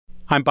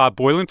I'm Bob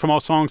Boylan from All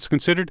Songs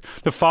Considered.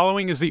 The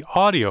following is the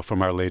audio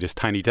from our latest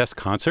Tiny Desk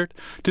concert.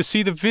 To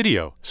see the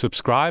video,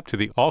 subscribe to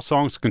the All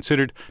Songs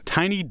Considered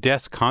Tiny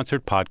Desk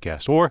Concert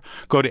podcast or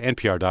go to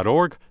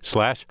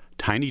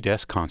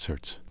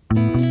npr.org/tinydeskconcerts.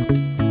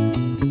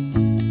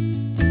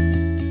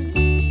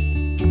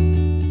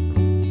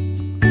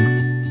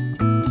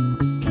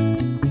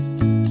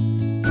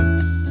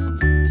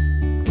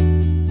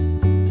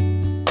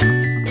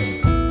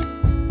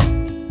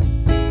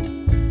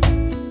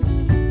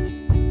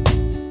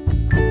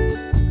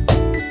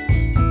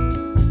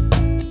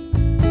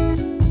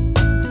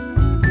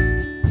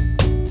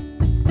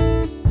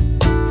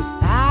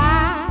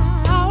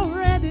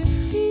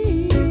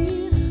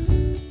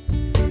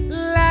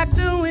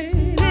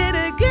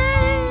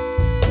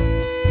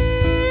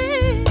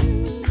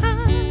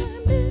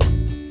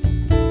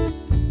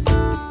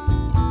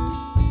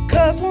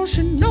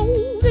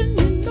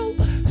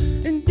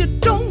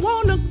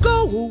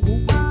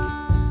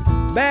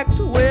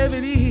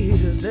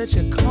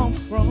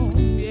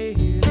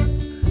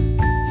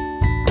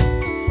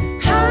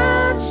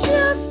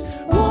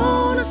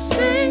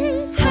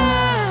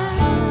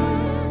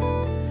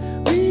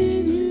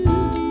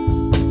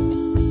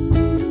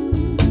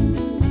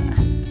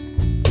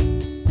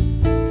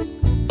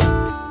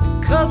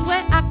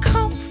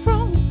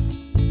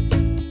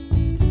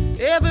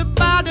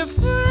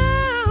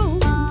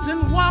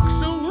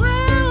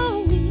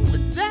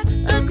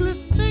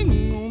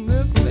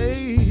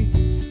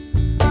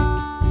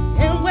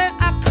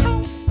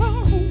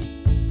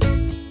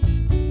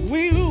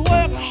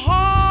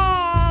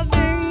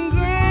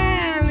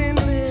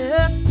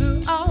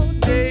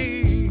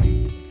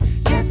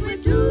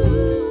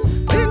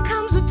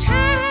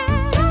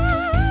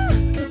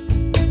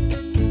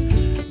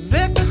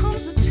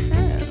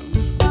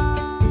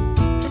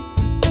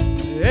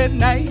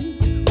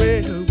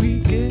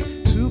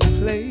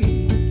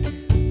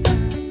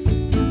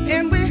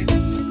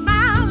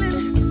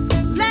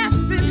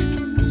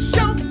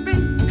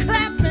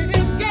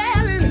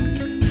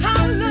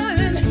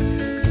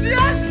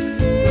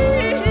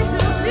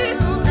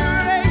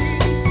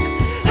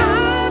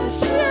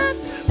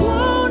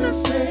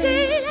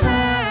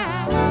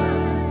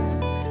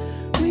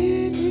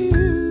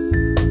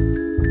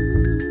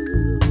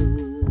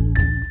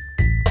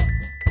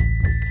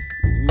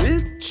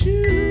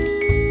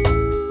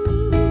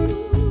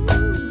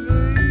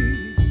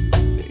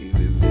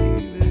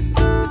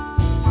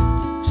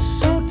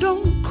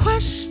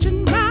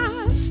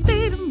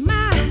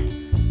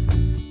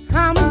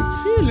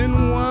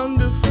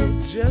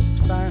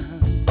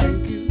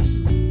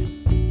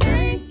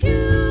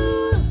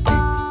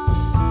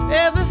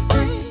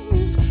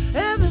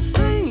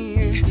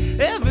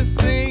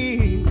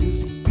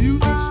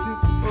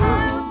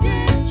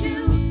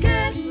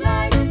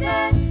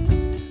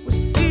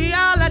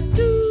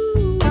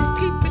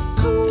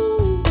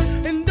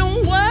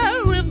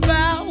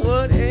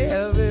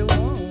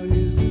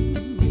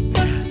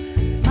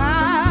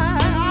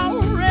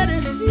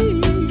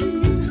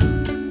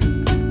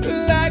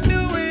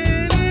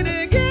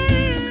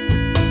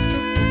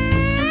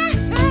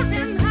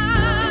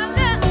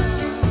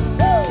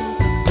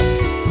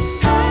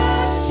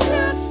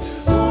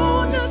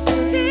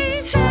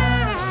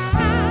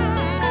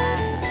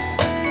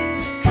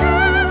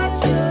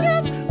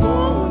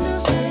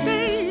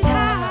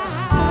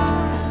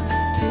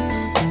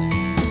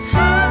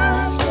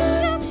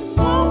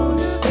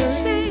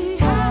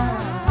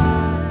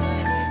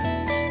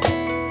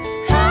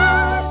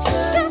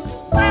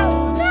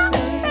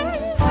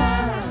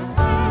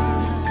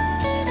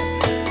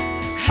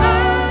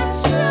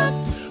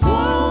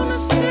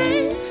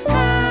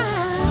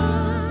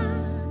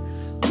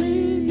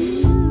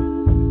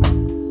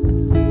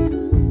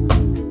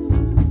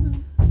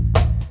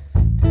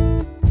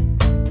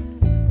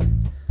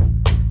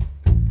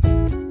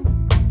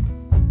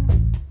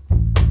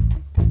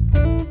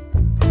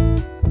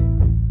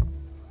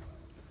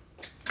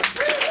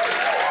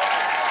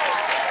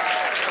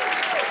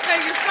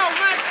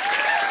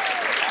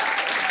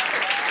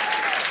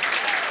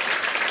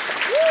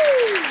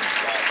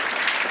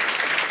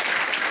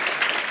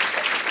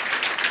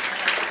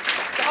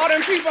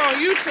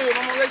 YouTube,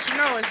 I'm gonna let you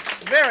know it's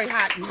very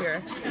hot in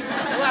here.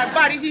 A lot of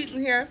body heat in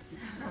here.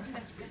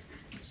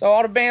 So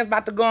all the bands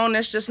about to go on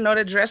this, just know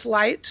to dress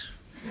light.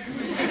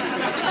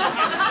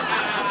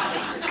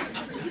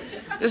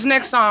 This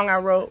next song I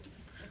wrote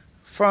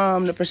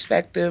from the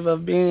perspective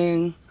of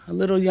being a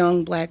little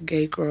young black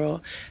gay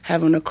girl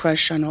having a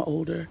crush on an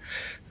older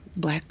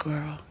black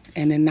girl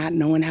and then not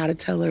knowing how to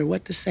tell her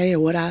what to say or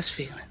what I was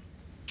feeling.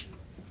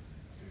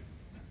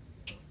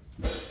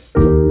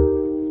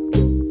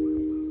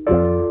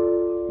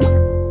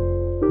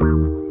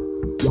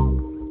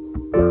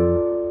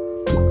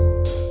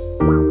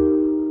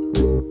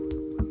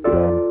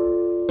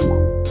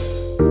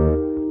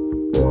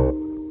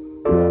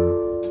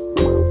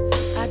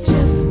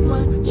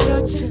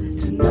 Georgia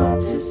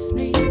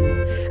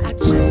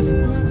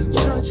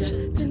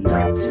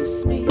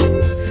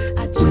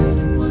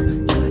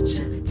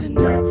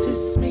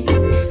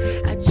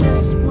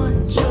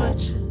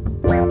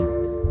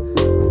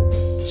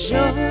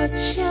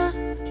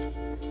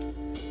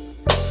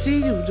see,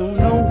 you don't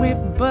know it,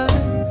 but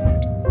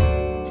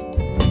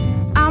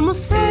I'm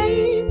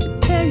afraid to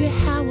tell you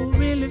how I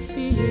really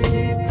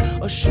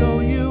feel, or show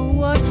you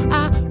what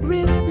I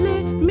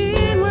really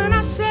mean when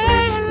I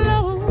say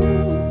hello,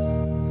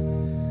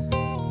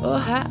 or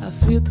how I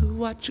feel to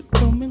watch you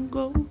come and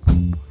go.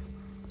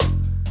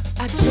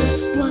 I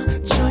just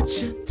want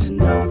Georgia to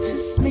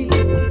notice me.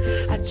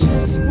 I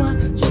just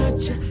want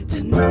Georgia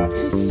to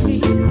notice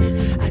me.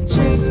 I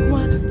just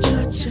want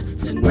Georgia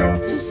to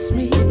notice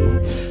me.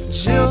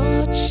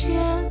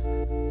 Georgia,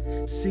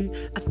 see,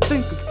 I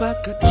think if I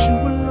got you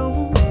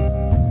alone,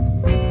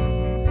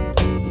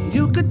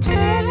 you could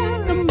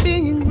tell I'm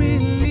being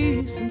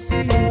really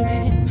sincere.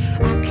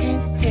 I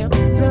can't help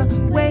the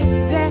way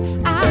that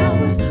I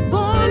was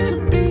born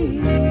to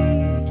be.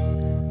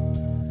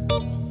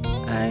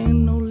 I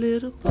ain't no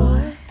little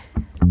boy.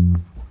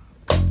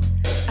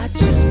 I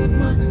just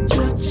want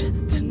Georgia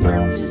to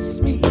notice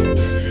me.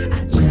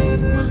 I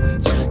just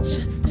want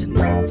Georgia to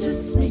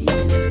notice me. I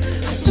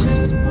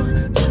just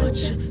want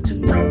Georgia to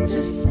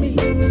notice me.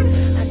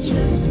 I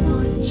just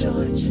want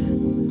Georgia.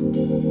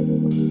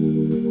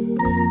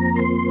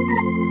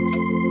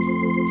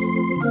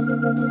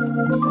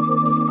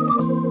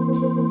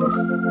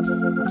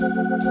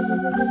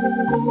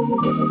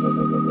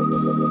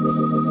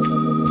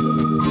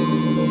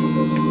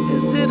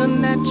 Is it a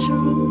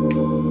natural?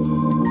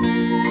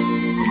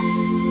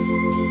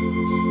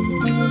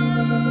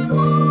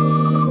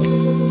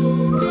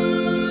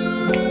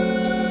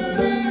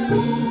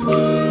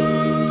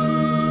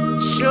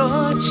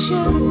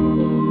 Georgia,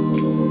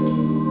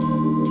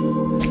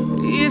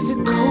 is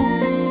it cool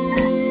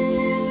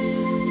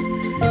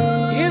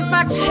if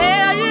I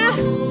tell you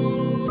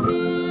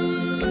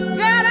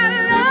that I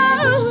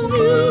love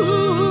you?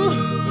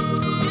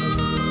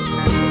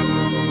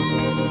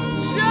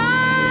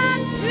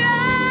 Georgia,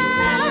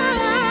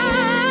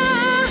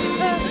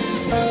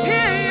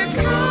 here you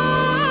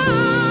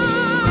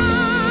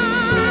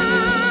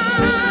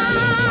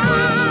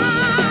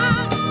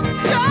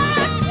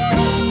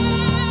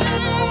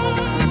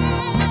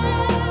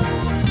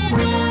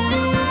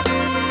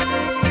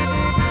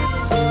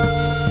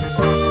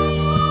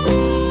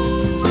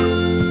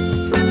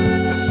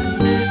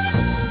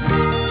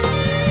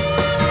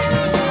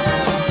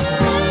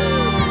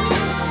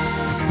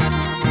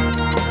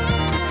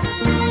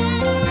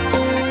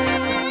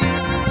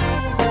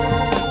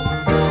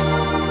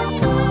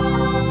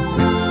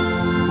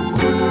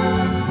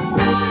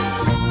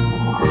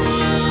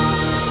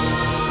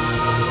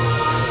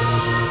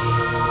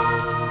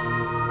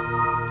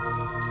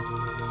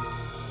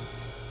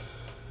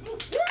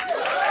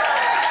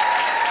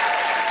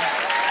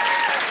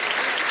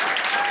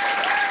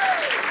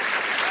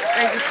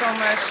Thank you so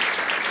much.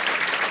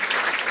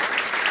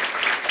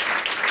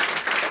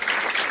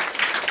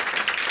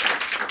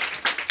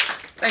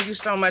 Thank you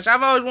so much.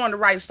 I've always wanted to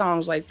write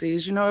songs like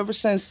these, you know, ever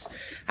since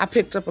I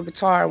picked up a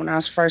guitar when I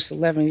was first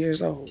 11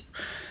 years old.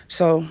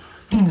 So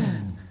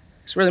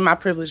it's really my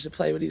privilege to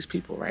play with these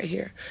people right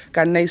here.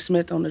 Got Nate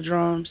Smith on the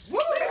drums.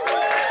 Got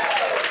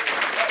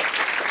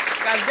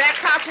Zach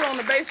Cockrell on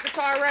the bass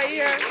guitar right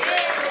here.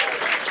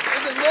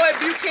 This is Lloyd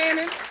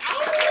Buchanan.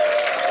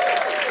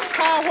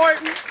 Paul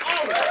Horton.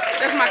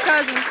 That's my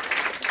cousin.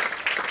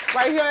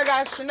 Right here I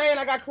got Shanae and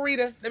I got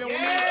Karita. They've been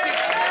with me 6,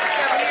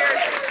 7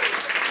 years.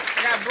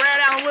 I got Brad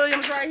Allen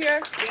Williams right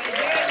here.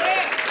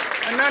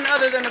 And none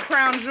other than the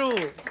crown jewel,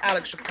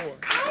 Alex Shakur.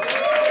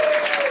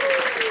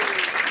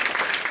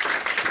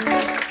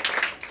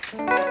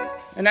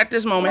 And at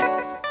this moment,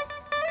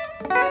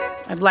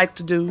 I'd like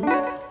to do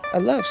a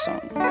love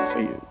song for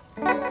you.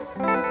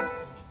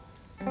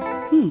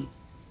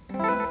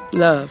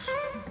 Love.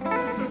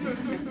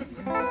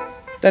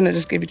 Doesn't it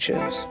just give you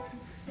chills?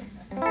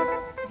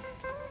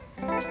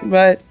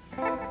 But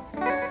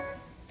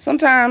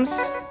sometimes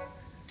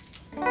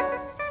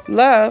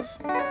love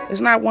is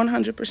not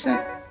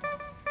 100%.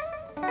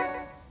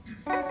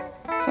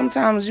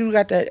 Sometimes you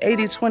got that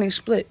 80-20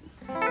 split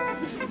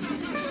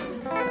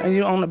and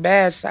you're on the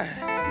bad side.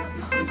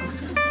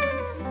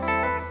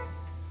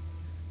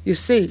 You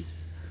see,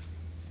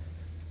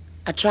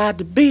 I tried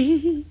to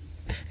be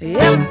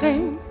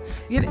everything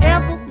you'd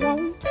ever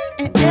want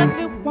and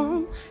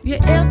everyone you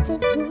ever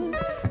would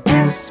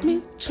ask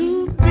me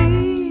to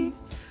be,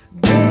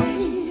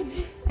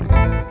 baby.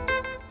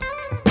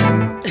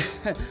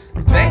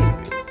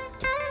 Baby,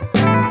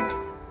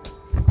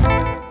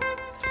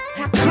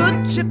 how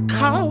could you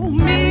call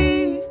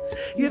me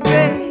your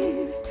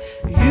baby?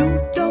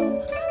 You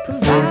don't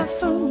provide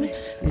for me,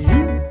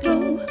 you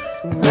don't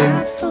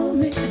ride for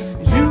me,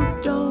 you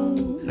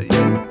don't.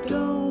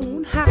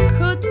 How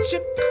could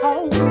you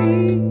call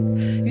me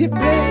your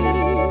baby?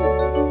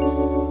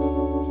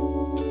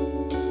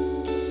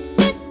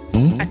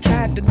 I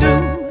tried to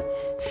do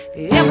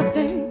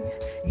everything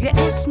you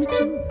asked me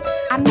to.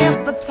 I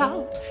never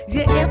thought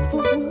you ever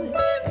would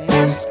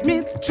ask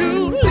me to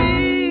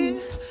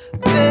leave,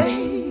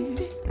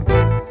 baby.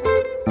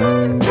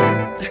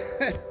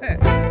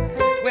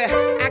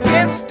 Well, I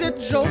guess the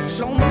joke's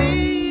on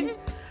me,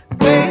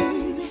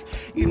 baby.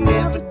 You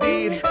never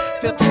did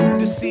feel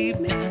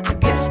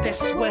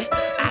That's what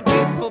I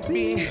get for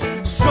being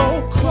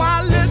so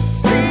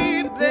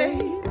quality,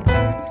 baby.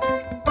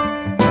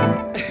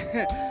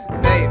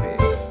 Baby.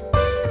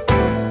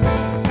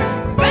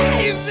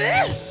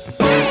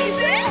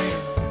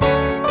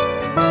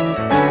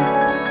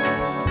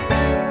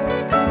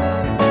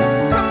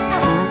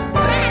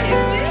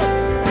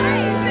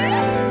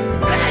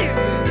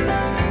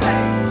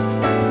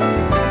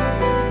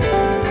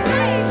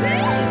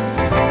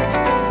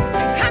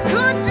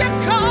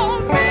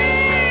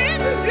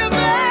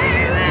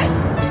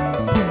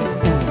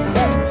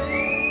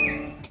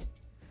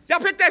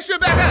 Pick that shit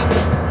back up.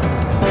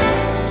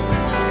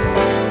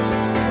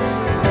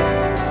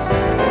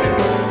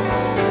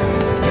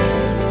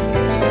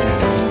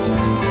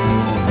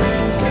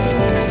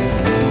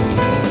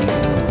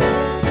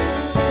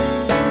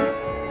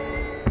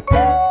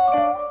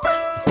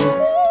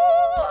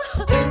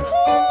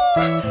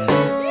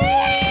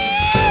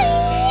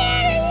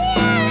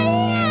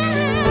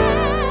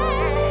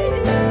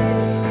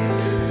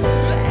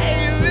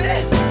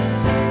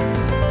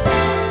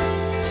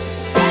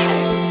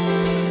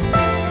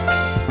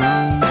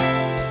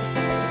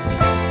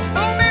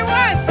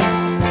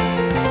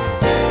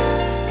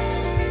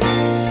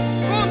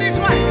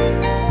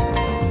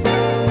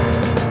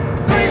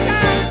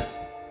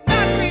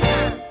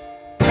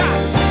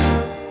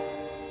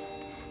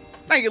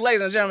 Thank you,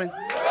 ladies and gentlemen.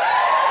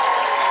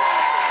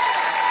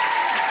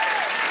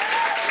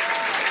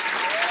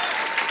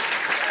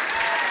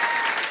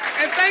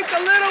 And thank the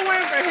little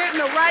one for hitting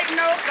the right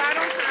note right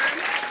on time.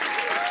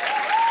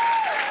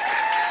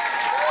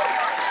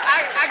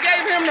 I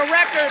gave him the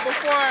record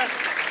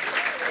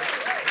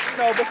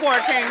before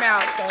it came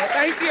out, so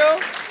thank you.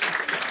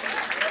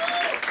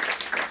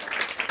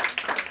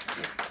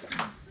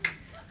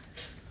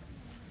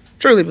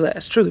 Truly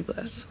blessed, truly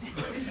blessed.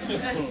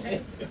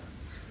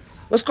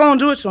 Let's go and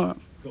do it to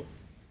him.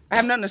 I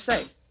have nothing to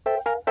say.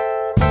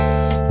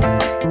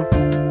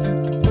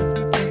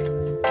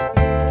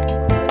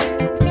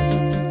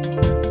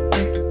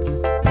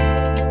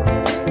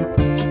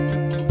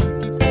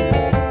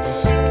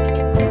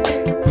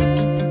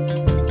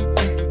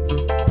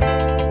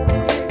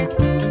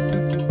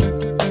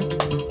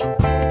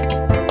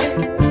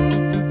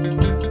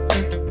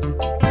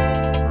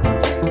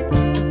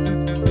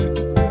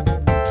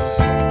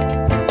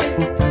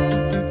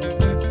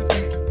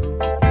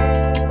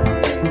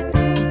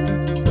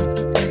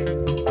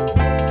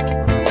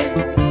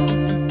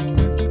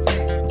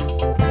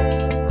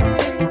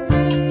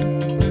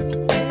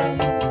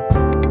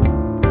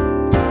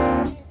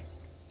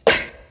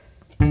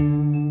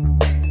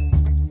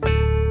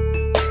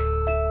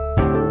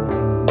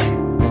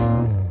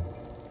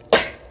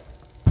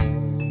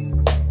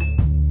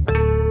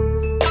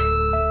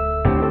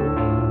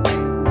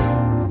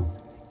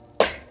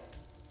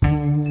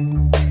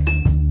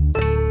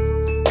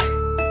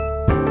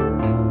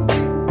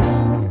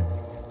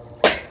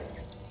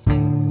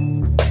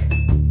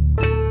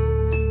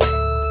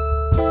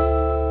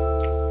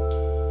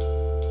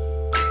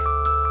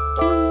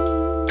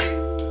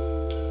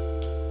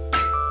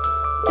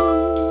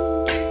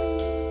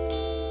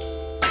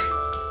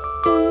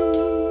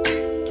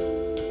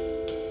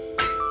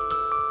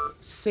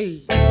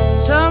 See,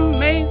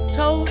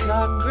 tomatoes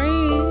are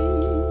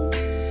green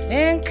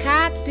and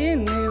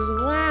cotton is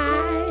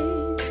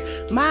white.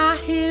 My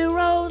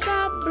heroes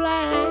are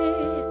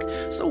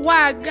black, so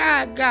white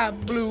guy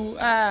got blue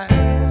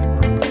eyes.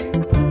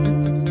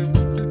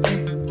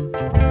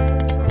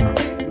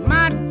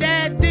 My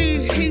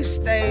daddy, he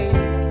stayed.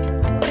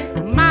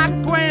 My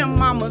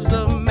grandmama's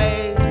a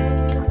maid.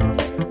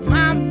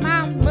 My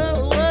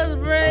mama was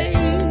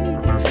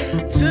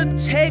brave to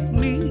take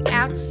me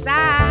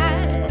outside.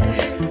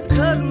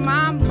 'Cause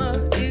mama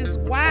is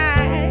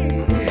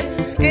white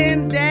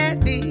and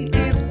daddy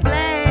is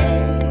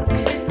black.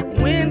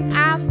 When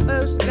I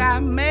first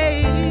got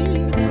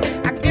made,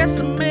 I guess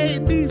I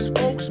made these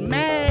folks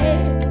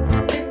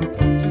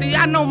mad. See,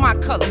 I know my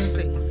color,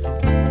 see.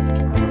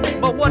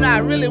 But what I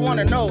really want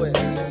to know is,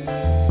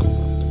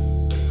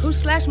 who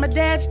slashed my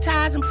dad's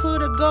ties and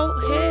put a goat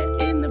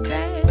head in the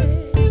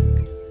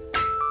bag?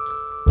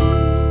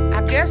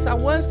 I guess I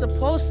wasn't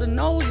supposed to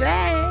know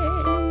that.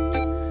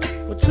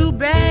 Well, too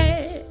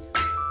bad.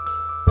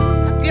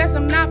 I guess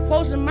I'm not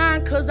posting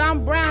mine 'cause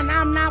I'm brown,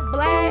 I'm not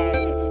black.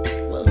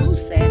 Well, who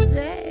said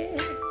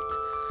that?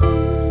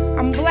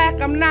 I'm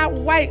black, I'm not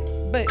white,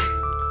 but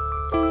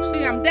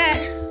see, I'm that.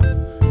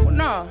 Well,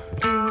 no,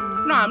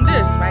 I'm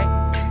this, right?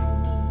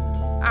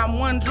 I'm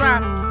one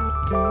drop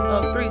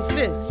of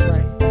 3/5,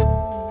 right?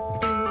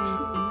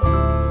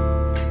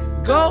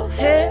 Go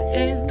ahead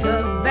in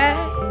the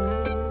back.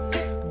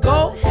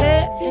 Go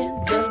ahead in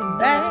the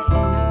back.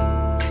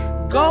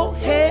 Go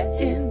ahead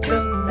in the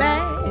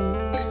back.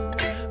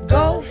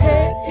 Go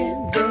ahead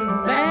in the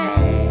back.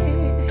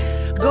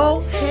 Go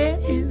ahead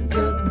in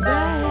the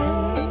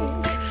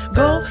back.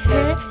 Go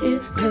ahead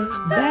in the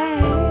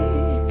back.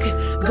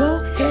 Go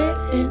ahead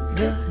in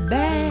the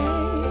back.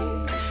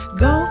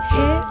 Go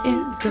ahead in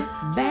the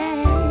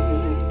back.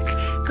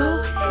 Go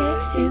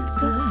ahead in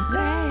the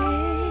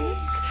back.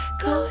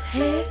 Go ahead.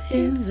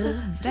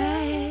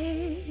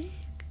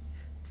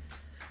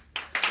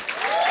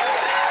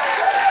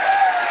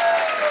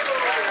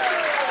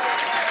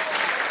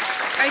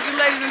 Thank you,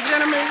 ladies and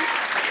gentlemen.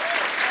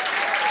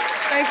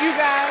 Thank you,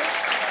 guys.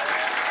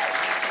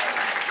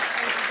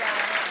 Thank you,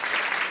 guys.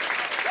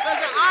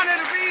 Such an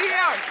honor to be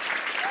here.